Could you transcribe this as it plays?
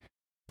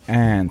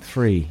And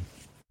 3,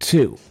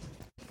 2,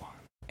 1.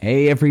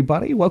 Hey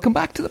everybody, welcome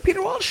back to the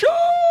Peter Walsh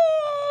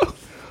Show.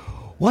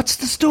 What's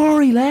the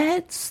story,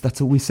 lads?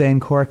 That's what we say in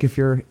Cork. If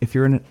you're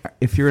in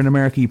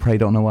America, you probably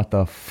don't know what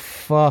the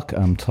fuck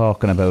I'm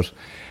talking about.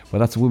 But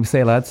that's what we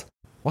say, lads.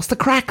 What's the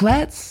crack,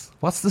 lads?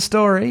 What's the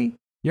story?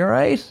 You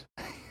alright?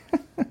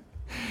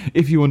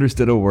 If you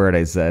understood a word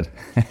I said.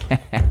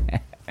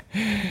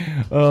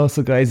 Oh,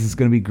 so guys, it's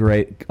going to be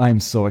great. I'm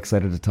so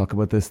excited to talk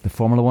about this. The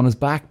Formula 1 is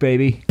back,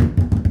 baby.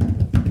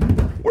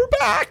 We're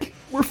back.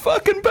 We're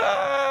fucking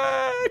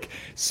back.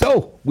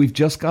 So, we've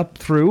just got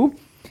through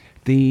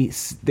the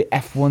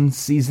F1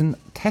 season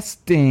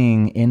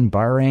testing in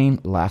Bahrain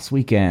last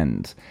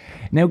weekend.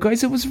 Now,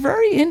 guys, it was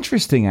very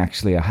interesting,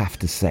 actually, I have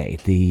to say,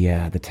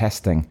 the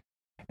testing.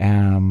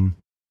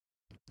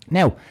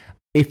 Now,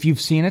 if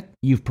you've seen it,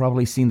 you've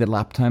probably seen the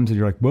lap times and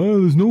you're like, well,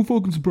 there's no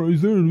fucking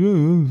surprise there.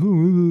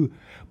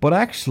 But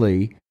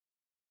actually,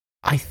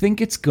 I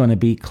think it's going to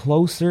be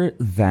closer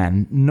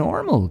than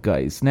normal,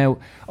 guys. Now,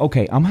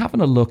 okay, I'm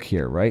having a look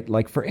here, right?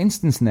 Like, for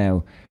instance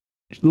now,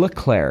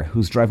 Leclerc,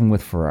 who's driving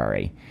with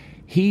Ferrari,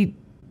 he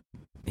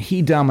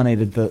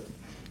dominated the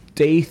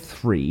day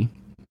 3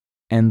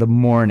 and the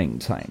morning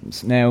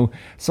times. Now,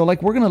 so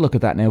like, we're going to look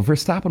at that now.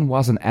 Verstappen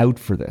wasn't out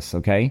for this,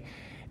 okay?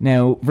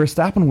 Now,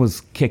 Verstappen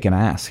was kicking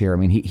ass here. I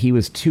mean, he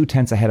was 2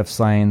 tenths ahead of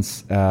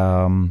Sainz.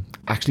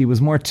 Actually, it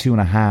was more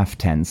 2.5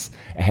 tenths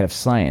ahead of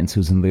Sainz,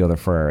 who's in the other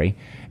Ferrari,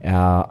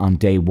 on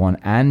day 1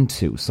 and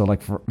 2. So,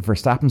 like,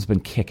 Verstappen's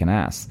been kicking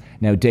ass.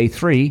 Now, day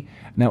 3,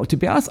 now, to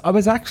be honest, I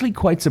was actually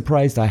quite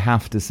surprised, I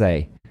have to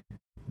say,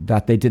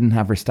 that they didn't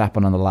have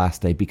Verstappen on the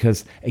last day.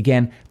 Because,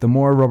 again, the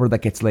more rubber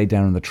that gets laid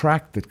down on the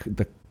track,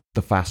 the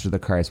faster the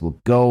cars will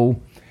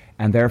go.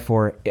 And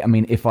therefore, I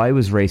mean, if I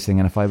was racing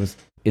and if I was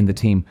in the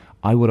team,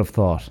 I would have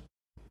thought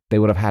they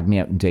would have had me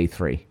out in day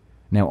 3.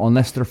 Now,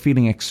 unless they're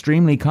feeling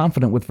extremely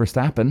confident with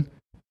Verstappen,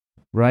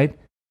 right?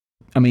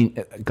 I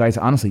mean, guys,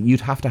 honestly,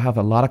 you'd have to have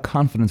a lot of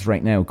confidence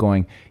right now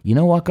going, you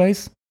know what,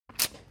 guys?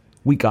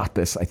 We got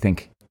this, I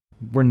think.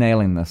 We're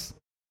nailing this.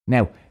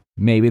 Now,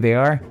 maybe they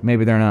are,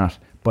 maybe they're not.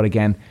 But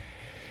again,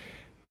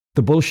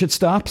 the bullshit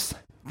stops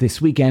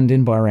this weekend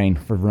in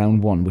Bahrain for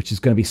round 1, which is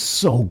going to be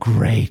so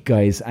great,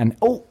 guys. And,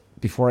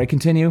 before I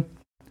continue,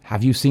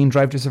 have you seen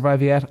Drive to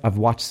Survive yet? I've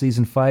watched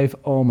season 5.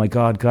 Oh my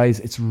God, guys,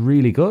 it's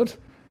really good.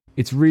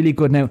 It's really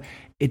good. Now,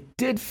 it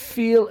did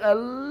feel a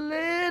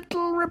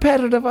little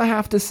repetitive, I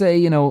have to say.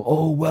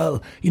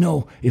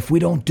 If we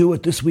don't do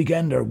it this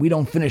weekend or we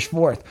don't finish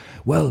 4th,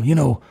 well,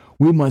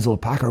 we might as well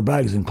pack our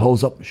bags and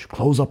close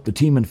up the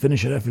team and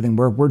finish it. Everything.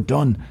 We're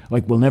done.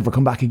 Like, we'll never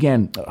come back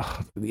again.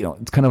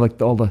 It's kind of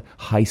like all the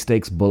high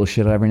stakes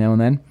bullshit every now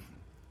and then.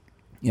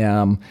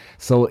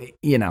 So,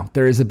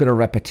 there is a bit of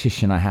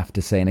repetition, I have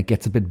to say, and it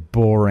gets a bit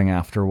boring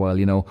after a while,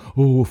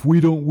 if we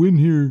don't win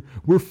here,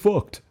 we're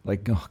fucked.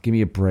 Like, give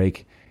me a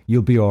break.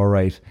 You'll be all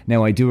right.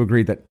 Now, I do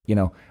agree that,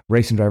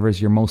 racing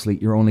drivers, you're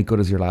only good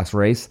as your last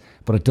race,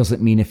 but it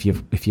doesn't mean if you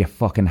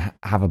fucking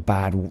have a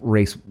bad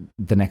race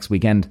the next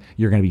weekend,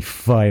 you're going to be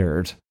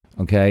fired.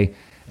 Okay.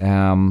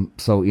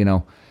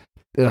 So,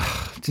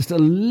 just a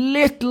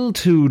little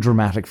too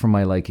dramatic for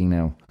my liking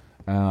now.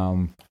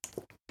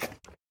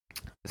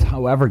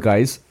 However,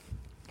 guys,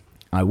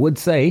 I would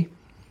say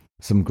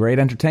some great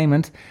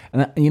entertainment.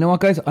 And you know what,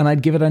 guys? And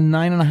I'd give it a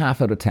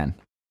 9.5 out of 10.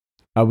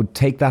 I would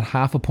take that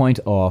half a point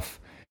off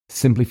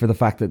simply for the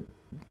fact that,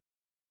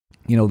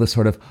 this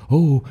sort of,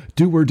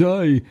 do or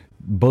die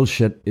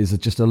bullshit is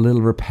just a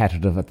little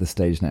repetitive at this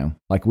stage now.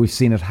 Like, we've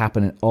seen it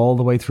happen all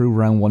the way through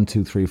round 1,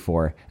 2, 3,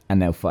 4, and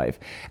now 5.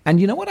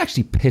 And you know what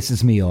actually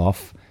pisses me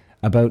off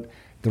about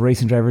the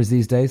racing drivers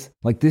these days?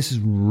 Like, this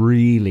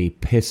really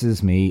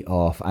pisses me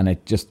off, and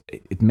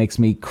it makes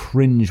me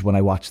cringe when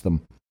I watch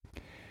them.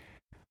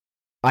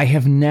 I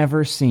have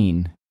never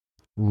seen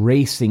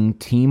racing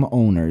team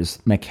owners,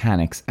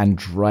 mechanics, and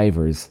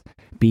drivers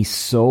be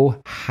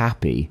so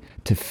happy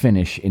to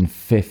finish in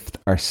 5th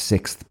or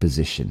 6th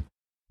position.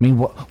 I mean,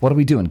 what are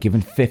we doing?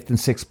 Giving 5th and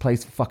 6th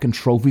place fucking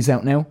trophies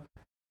out now?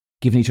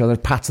 Giving each other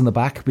pats on the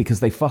back because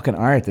they fucking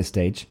are at this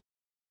stage?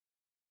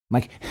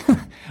 Like,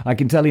 I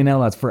can tell you now,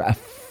 lads, for a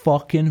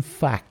fucking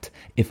fact,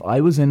 if I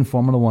was in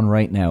Formula 1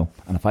 right now,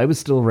 and if I was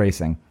still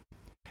racing,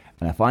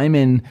 and if I'm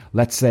in,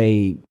 let's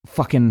say,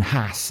 fucking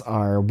Haas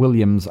or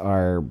Williams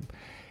or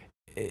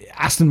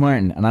Aston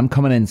Martin, and I'm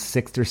coming in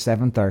 6th or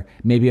 7th, or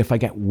maybe if I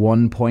get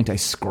 1 point, I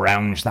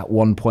scrounge that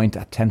 1 point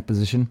at 10th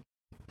position,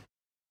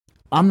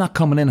 I'm not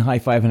coming in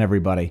high-fiving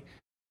everybody.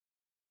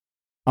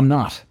 I'm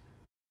not.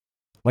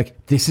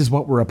 Like, this is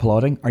what we're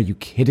applauding? Are you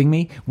kidding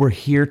me? We're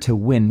here to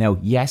win. Now,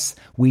 yes,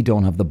 we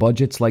don't have the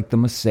budgets like the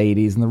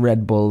Mercedes and the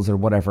Red Bulls or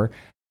whatever.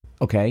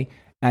 Okay?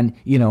 And,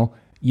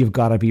 you've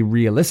got to be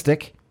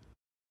realistic.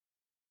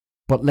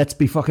 But let's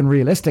be fucking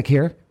realistic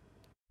here.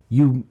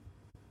 You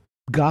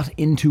got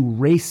into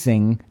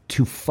racing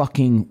to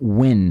fucking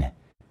win.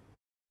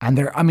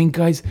 And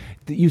guys,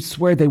 you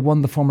swear they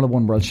won the Formula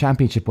 1 World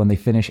Championship when they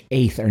finish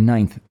 8th or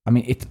 9th. I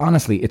mean,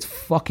 it's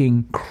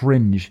fucking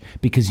cringe.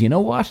 Because you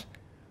know what?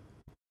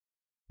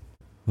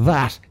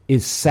 that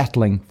is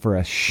settling for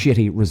a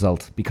shitty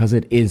result, because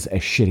it is a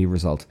shitty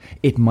result.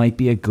 It might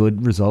be a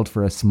good result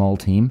for a small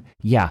team.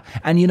 Yeah.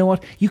 And you know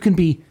what? You can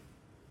be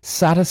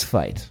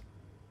satisfied.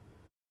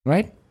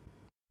 Right?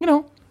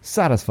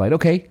 Satisfied.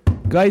 Okay,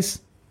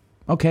 guys.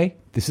 Okay,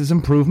 this is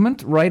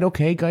improvement. Right?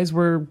 Okay, guys,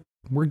 we're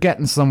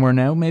getting somewhere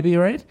now, maybe,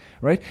 right?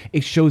 Right?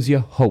 It shows you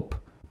hope,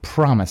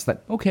 promise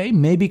that, okay,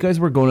 maybe, guys,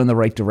 we're going in the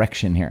right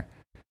direction here.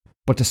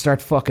 But to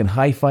start fucking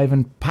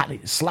high-fiving,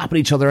 slapping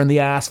each other in the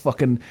ass,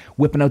 fucking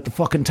whipping out the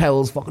fucking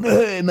towels, fucking,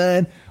 hey,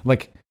 man.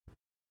 Like,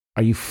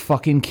 are you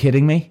fucking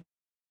kidding me?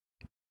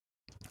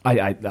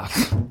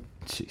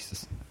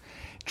 Jesus.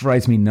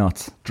 Drives me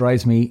nuts.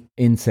 Drives me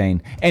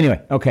insane.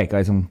 Anyway, okay,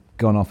 guys, I'm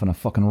going off on a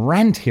fucking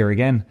rant here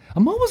again.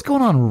 I'm always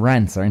going on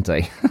rants, aren't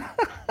I?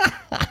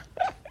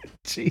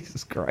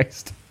 Jesus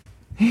Christ.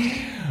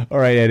 All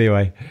right,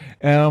 anyway.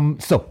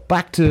 So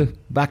back to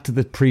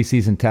the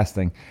preseason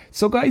testing.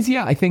 So guys,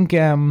 yeah, I think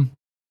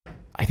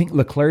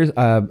Leclerc's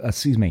I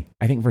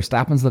think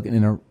Verstappen's looking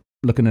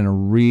in a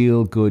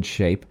real good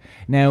shape.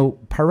 Now,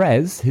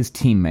 Perez, his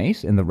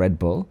teammate in the Red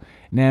Bull.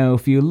 Now,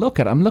 if you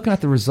I'm looking at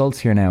the results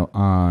here now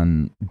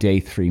on day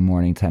 3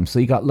 morning time. So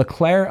you got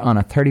Leclerc on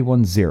a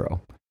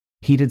 31.0.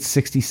 He did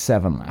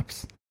 67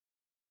 laps.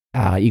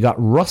 You got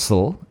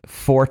Russell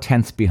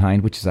 4/10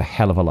 behind, which is a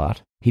hell of a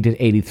lot. He did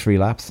 83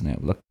 laps. Now,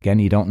 look, again,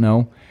 you don't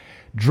know.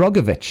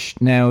 Drugovich.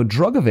 Now,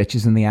 Drugovich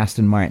is in the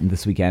Aston Martin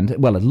this weekend.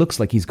 Well, it looks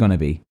like he's going to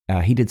be.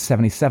 He did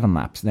 77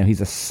 laps. Now,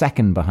 he's a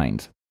second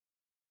behind.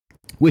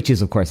 Which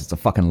is, of course, it's a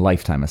fucking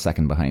lifetime, a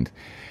second behind.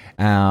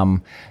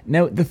 Now,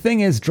 the thing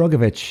is,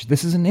 Drugovich,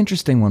 this is an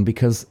interesting one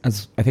because,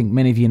 as I think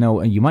many of you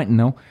know, and you mightn't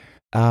know,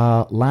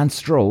 Lance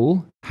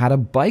Stroll had a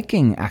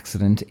biking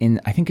accident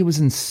I think it was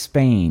in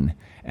Spain.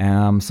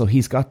 So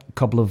he's got a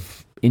couple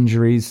of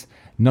injuries.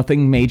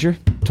 Nothing major,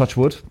 touch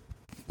wood.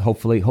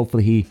 Hopefully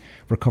he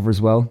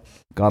recovers well.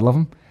 God love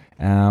him.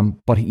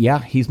 But yeah,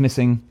 he's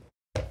missing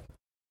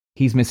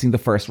the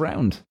first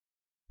round.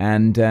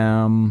 And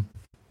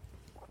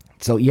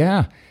so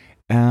yeah,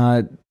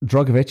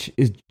 Drugovich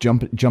is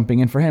jumping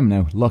in for him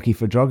now. Lucky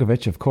for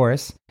Drugovich, of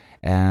course.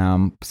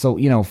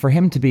 So, for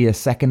him to be a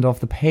second off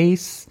the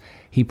pace,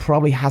 he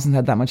probably hasn't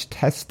had that much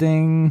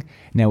testing.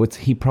 Now,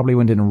 he probably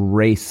went in a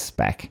race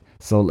spec.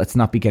 So let's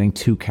not be getting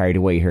too carried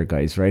away here,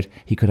 guys, right?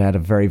 He could have had a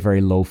very,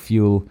 very low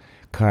fuel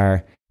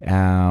car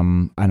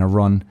and a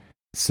run.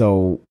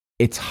 So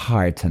it's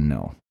hard to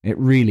know. It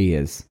really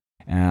is.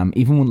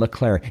 Even with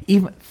Leclerc,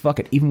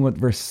 even with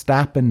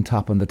Verstappen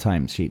top on the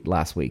time sheet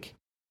last week,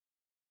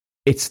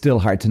 it's still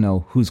hard to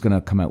know who's going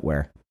to come out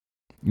where.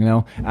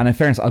 And in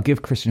fairness, I'll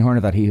give Christian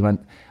Horner that he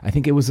went, I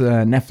think it was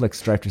a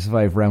Netflix Drive to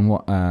Survive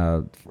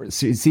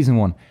season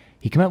 1.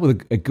 He came out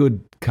with a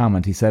good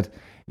comment. He said,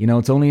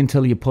 it's only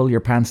until you pull your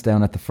pants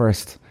down at the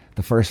first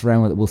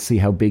round that we'll see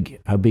how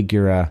big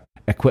your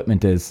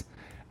equipment is.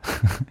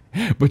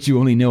 But you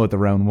only know at the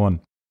round 1.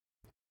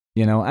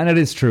 And it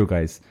is true,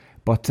 guys.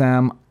 But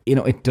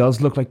it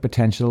does look like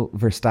potential.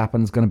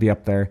 Verstappen's going to be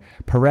up there.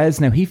 Perez,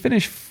 now he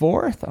finished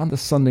 4th on the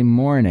Sunday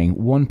morning,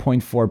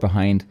 1.4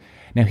 behind.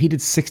 Now he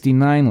did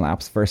 69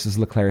 laps versus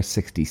Leclerc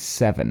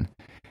 67.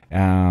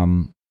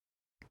 But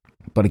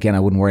again, I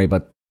wouldn't worry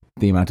about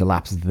the amount of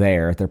laps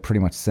there. They're pretty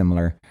much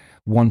similar.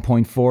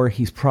 1.4,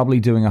 he's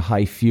probably doing a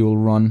high fuel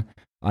run,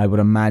 I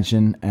would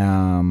imagine.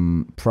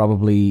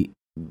 Probably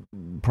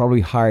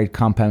hard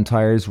compound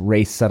tires,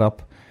 race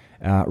setup,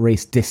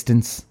 race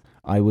distance,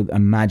 I would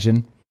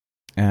imagine.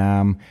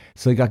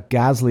 So you got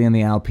Gasly in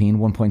the Alpine,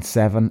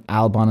 1.7,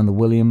 Albon in the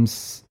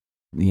Williams.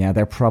 Yeah,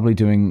 they're probably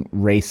doing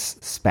race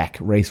spec,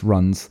 race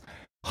runs.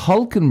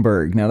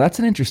 Hülkenberg, now that's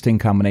an interesting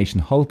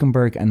combination,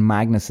 Hülkenberg and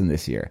Magnussen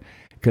this year.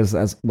 Because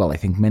as well, I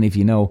think many of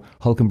you know,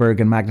 Hülkenberg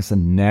and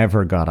Magnussen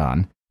never got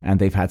on. And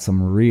they've had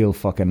some real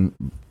fucking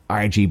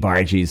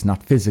argy-bargies,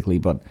 not physically,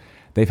 but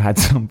they've had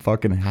some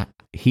fucking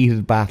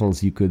heated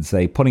battles, you could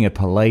say, putting it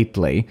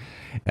politely,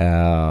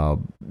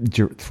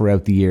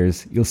 throughout the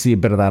years. You'll see a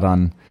bit of that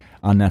on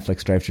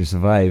Netflix Drive to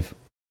Survive.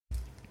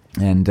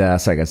 And,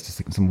 sorry guys, just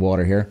taking some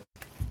water here.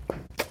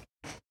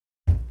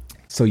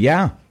 So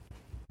yeah,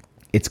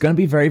 it's going to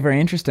be very, very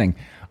interesting.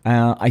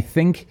 I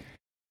think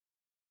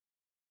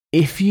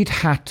if you'd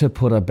had to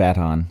put a bet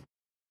on,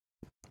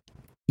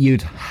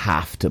 you'd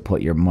have to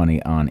put your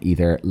money on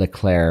either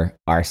Leclerc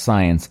or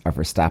Sainz or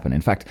Verstappen.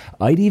 In fact,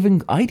 I'd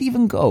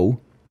even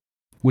go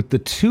with the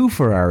 2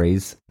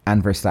 Ferraris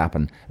and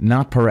Verstappen,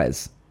 not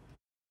Perez.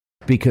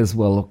 Because,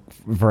 well,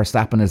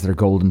 Verstappen is their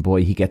golden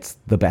boy. He gets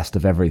the best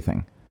of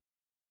everything.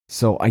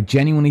 So I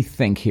genuinely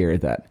think here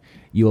that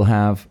you'll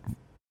have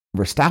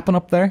Verstappen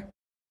up there.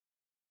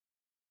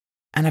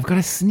 And I've got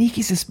a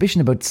sneaky suspicion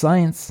about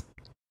Sainz.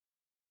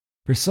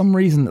 For some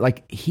reason,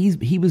 like,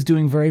 he was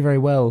doing very, very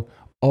well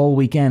all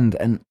weekend,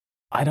 and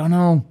I don't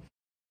know.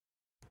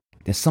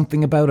 There's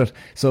something about it.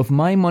 So if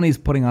my money's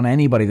putting on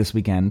anybody this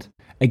weekend,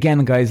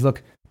 again, guys,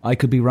 look, I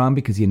could be wrong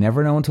because you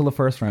never know until the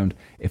first round.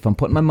 If I'm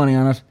putting my money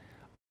on it,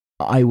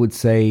 I would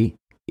say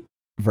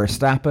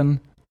Verstappen,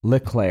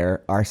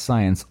 Leclerc, or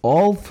Sainz,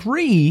 all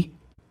 3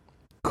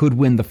 could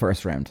win the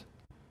first round.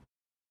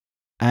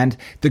 And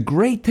the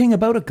great thing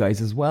about it, guys,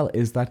 as well,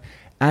 is that,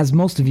 as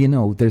most of you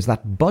know, there's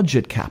that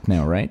budget cap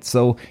now, right?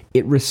 So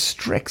it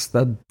restricts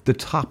the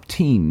top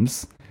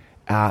teams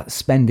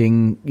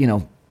spending,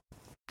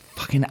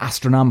 fucking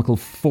astronomical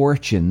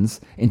fortunes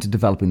into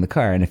developing the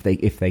car. And if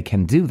they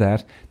can do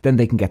that, then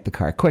they can get the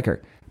car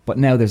quicker. But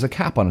now there's a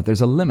cap on it.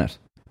 There's a limit.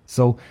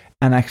 So,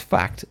 and in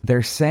fact,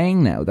 they're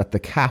saying now that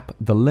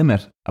the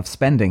limit of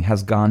spending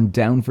has gone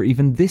down for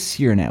even this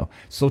year now.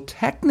 So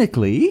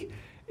technically,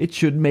 it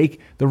should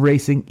make the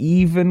racing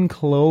even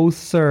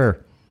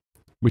closer,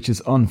 which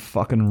is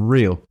unfucking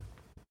real.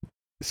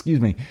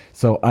 Excuse me.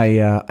 So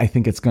I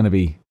think it's going to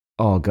be,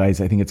 I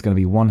think it's going to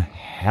be one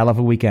hell of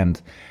a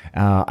weekend.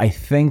 I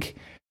think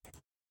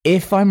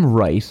if I'm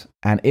right,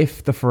 and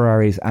if the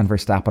Ferraris and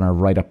Verstappen are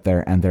right up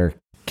there and they're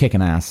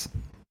kicking ass,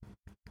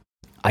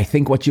 I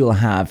think what you'll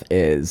have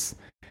is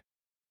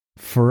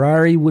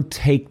Ferrari would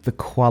take the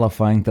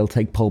qualifying, they'll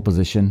take pole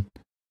position.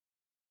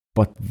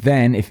 But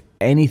then if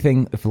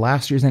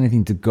last year's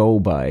anything to go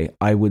by,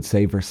 I would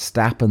say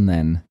Verstappen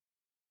then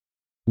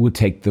would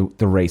take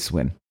the race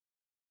win.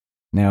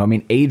 Now, I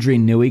mean,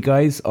 Adrian Newey,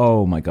 guys,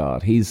 oh my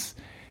God, he's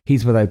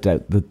without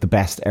doubt the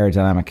best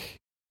aerodynamic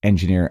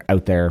engineer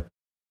out there.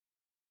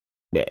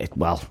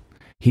 Well,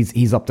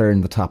 he's up there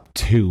in the top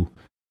 2.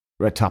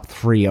 Top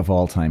 3 of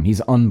all time.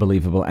 He's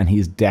unbelievable, and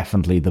he's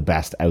definitely the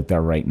best out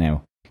there right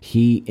now.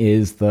 He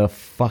is the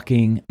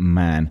fucking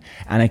man.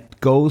 And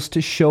it goes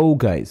to show,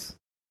 guys,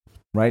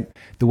 right?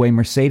 The way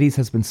Mercedes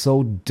has been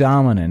so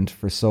dominant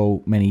for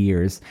so many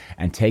years,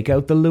 and take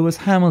out the Lewis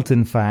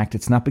Hamilton fact,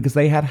 it's not because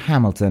they had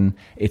Hamilton,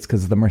 it's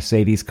because the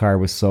Mercedes car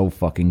was so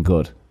fucking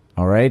good.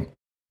 All right?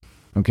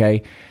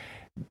 Okay?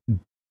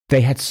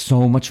 They had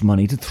so much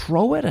money to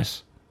throw at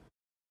it.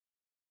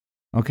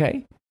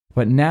 Okay?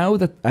 But now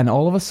and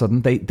all of a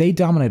sudden, they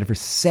dominated for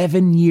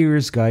 7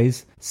 years,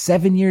 guys.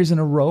 7 years in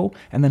a row.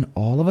 And then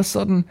all of a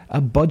sudden,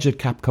 a budget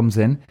cap comes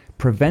in,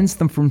 prevents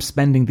them from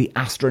spending the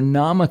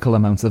astronomical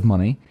amounts of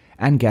money.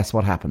 And guess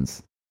what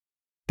happens?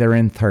 They're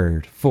in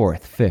 3rd,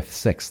 4th, 5th,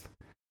 6th.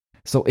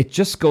 So it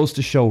just goes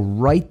to show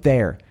right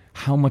there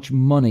how much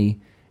money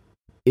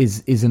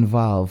is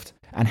involved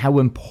and how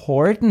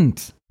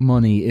important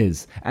money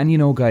is.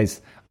 And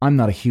guys, I'm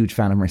not a huge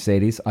fan of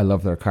Mercedes. I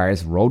love their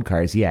cars, road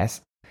cars,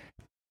 yes.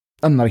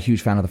 I'm not a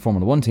huge fan of the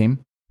Formula 1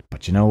 team,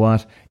 but you know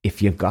what?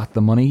 If you've got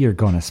the money, you're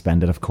going to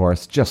spend it, of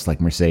course, just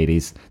like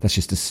Mercedes. That's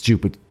just a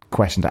stupid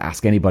question to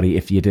ask anybody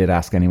if you did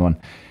ask anyone.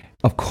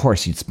 Of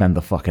course you'd spend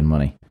the fucking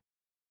money.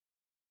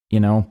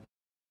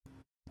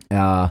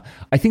 I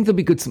think there'll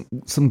be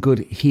some good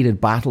heated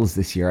battles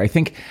this year. I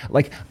think,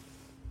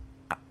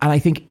 I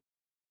think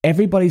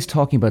everybody's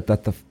talking about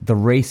that the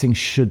racing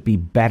should be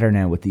better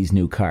now with these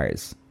new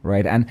cars.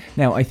 Right. And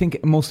now I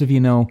think most of you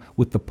know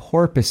with the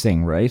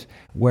porpoising, right,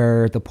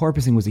 where the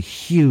porpoising was a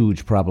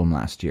huge problem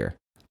last year,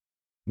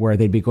 where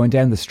they'd be going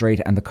down the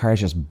straight and the car's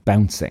just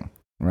bouncing.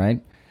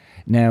 Right.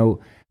 Now,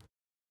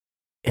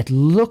 it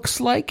looks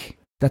like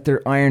that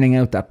they're ironing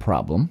out that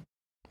problem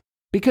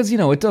because,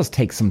 it does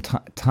take some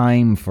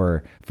time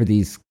for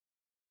these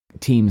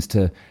teams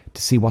to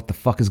see what the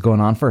fuck is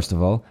going on, first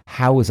of all.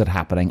 How is it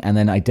happening? And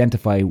then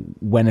identify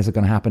when is it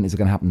going to happen? Is it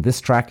going to happen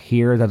this track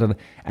here?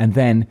 And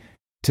then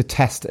to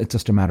test, it's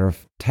just a matter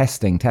of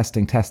testing,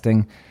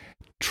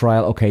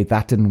 trial. Okay,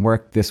 that didn't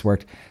work, this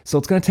worked. So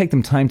it's going to take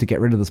them time to get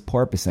rid of this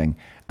porpoising.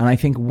 And I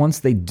think once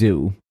they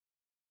do,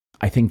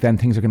 I think then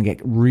things are going to get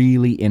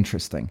really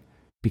interesting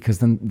because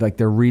then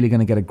they're really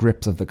going to get a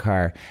grip of the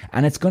car.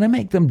 And it's going to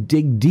make them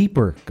dig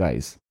deeper,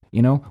 guys.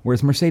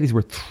 Whereas Mercedes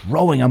were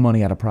throwing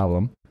money at a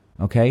problem,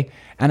 okay?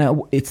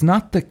 And it's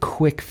not the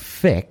quick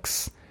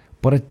fix,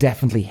 but it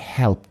definitely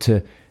helped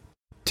to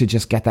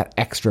just get that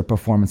extra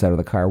performance out of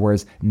the car.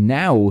 Whereas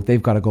now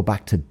they've got to go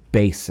back to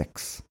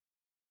basics,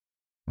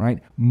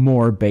 right?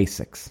 More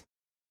basics.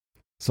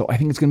 So I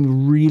think it's going to be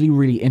really,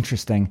 really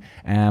interesting.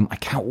 I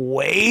can't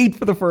wait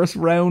for the first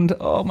round.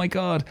 Oh my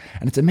God.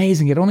 And it's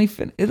amazing. It only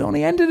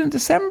ended in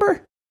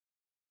December.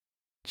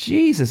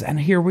 Jesus.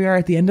 And here we are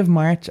at the end of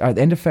March, or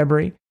the end of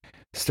February,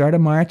 start of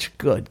March.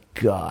 Good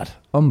God.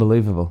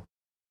 Unbelievable.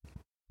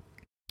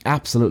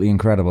 Absolutely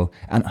incredible.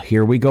 And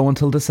here we go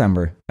until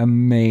December.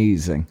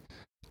 Amazing.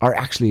 Or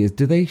actually,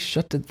 do they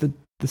shut the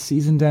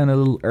season down a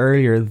little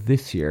earlier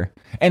this year?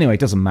 Anyway, it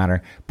doesn't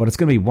matter. But it's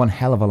going to be one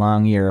hell of a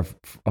long year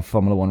of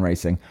Formula 1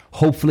 racing.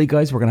 Hopefully,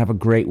 guys, we're going to have a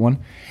great one.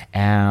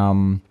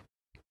 I'm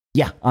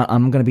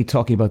going to be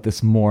talking about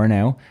this more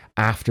now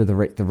after the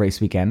race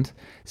weekend.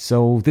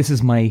 So this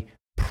is my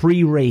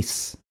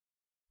pre-race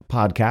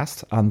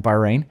podcast on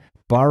Bahrain.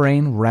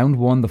 Bahrain, round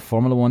 1, the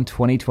Formula 1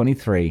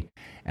 2023.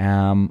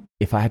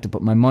 If I had to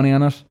put my money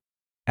on it,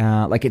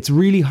 it's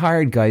really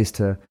hard, guys,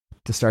 to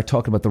start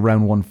talking about the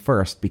round 1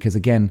 first, because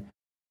again,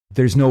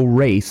 there's no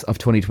race of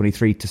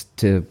 2023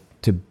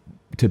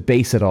 to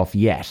base it off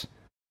yet,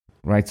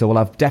 right? So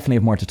we'll definitely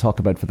have more to talk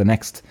about for the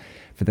next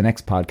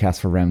podcast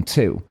for round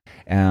 2.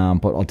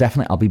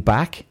 But I'll be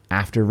back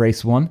after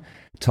race 1,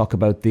 talk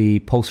about the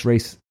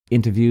post-race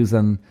interviews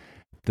and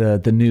the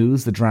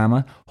news, the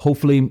drama.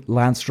 Hopefully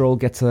Lance Stroll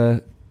gets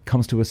a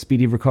comes to a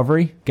speedy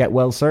recovery. Get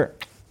well, sir.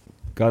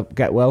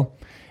 Get well.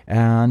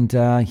 And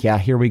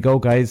here we go,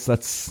 guys.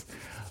 Let's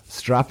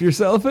strap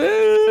yourself in.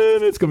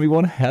 It's going to be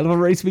one hell of a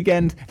race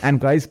weekend. And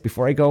guys,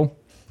 before I go,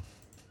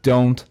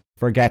 don't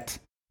forget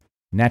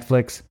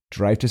Netflix,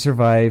 Drive to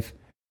Survive.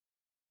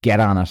 Get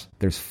on it.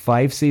 There's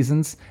 5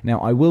 seasons. Now,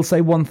 I will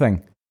say one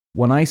thing.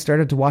 When I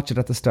started to watch it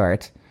at the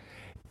start,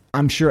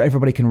 I'm sure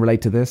everybody can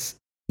relate to this.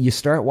 You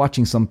start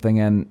watching something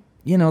and,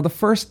 the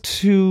first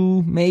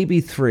 2,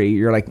 maybe 3,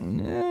 you're like,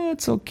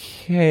 it's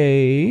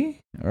okay.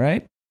 All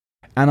right?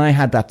 And I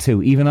had that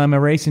too. Even I'm a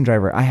racing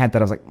driver. I had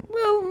that. I was like,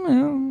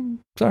 well,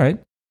 it's all right.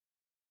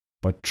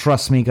 But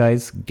trust me,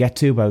 guys, get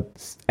to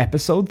about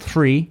episode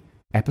 3,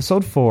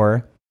 episode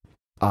 4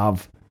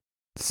 of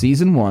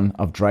season 1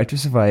 of Drive to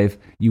Survive.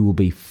 You will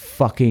be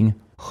fucking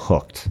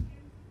hooked.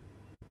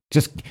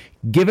 Just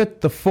give it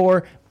the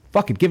 4...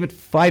 Fuck it, give it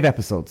 5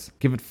 episodes.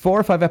 Give it 4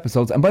 or 5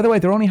 episodes. And by the way,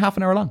 they're only half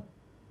an hour long.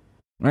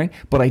 Right?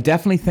 But I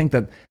definitely think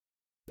that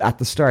at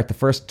the start, the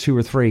first 2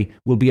 or 3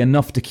 will be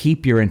enough to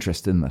keep your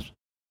interest in it.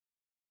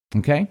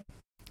 Okay?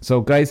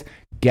 So guys,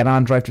 get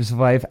on Drive to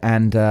Survive.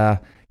 And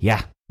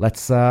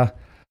let's... I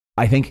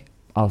think,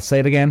 I'll say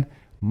it again,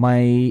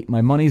 my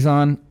money's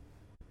on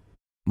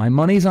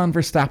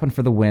Verstappen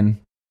for the win.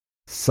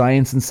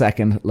 Sainz in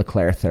second,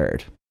 Leclerc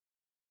third.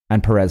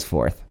 And Perez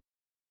fourth.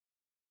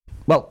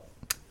 Well...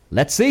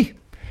 let's see.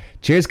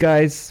 Cheers,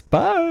 guys.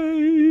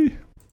 Bye.